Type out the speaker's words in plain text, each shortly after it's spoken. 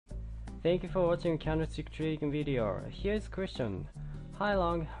Thank you for watching candlestick trading video. Here's question. Hi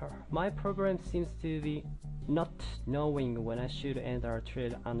Long, my problem seems to be not knowing when I should enter a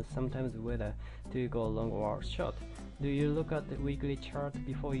trade and sometimes whether to go long or short. Do you look at the weekly chart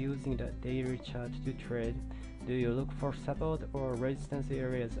before using the daily chart to trade? Do you look for support or resistance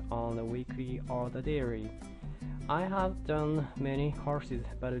areas on the weekly or the daily? I have done many courses,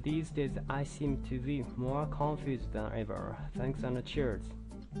 but these days I seem to be more confused than ever. Thanks and cheers.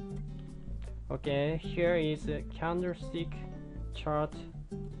 Okay, here is a candlestick chart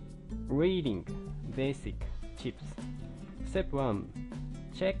reading basic tips. Step 1.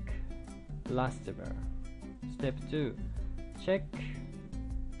 Check last bar. Step 2. Check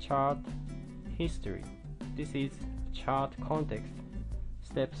chart history. This is chart context.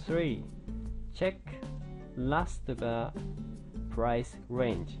 Step 3. Check last bar price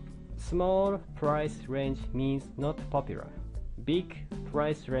range. Small price range means not popular. Big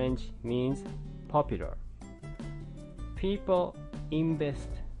price range means popular. People invest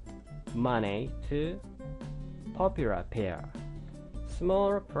money to popular pair.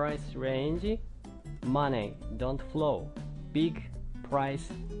 Small price range, money don't flow. Big price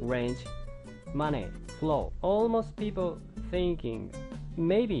range, money flow. Almost people thinking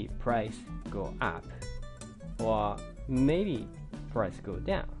maybe price go up or maybe price go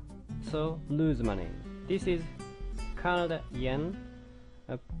down, so lose money. This is Canada yen.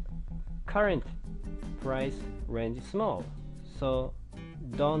 Current price range small, so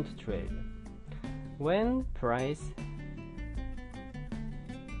don't trade. When price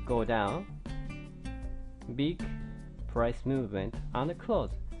go down, big price movement and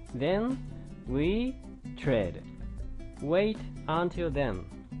close, then we trade. Wait until then.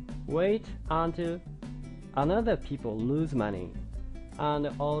 Wait until another people lose money, and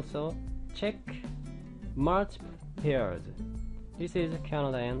also check multiple pairs. This is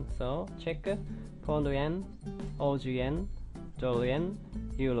Canada yen, so check pound yen, Australian yen, dollar yen,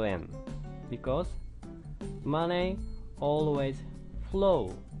 euro yen, because money always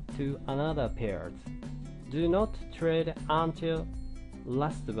flow to another pairs. Do not trade until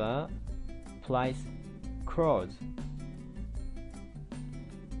last bar price close.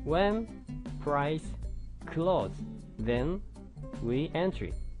 When price close, then we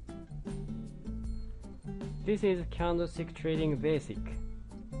entry. This is candlestick trading basic.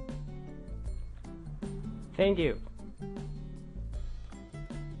 Thank you.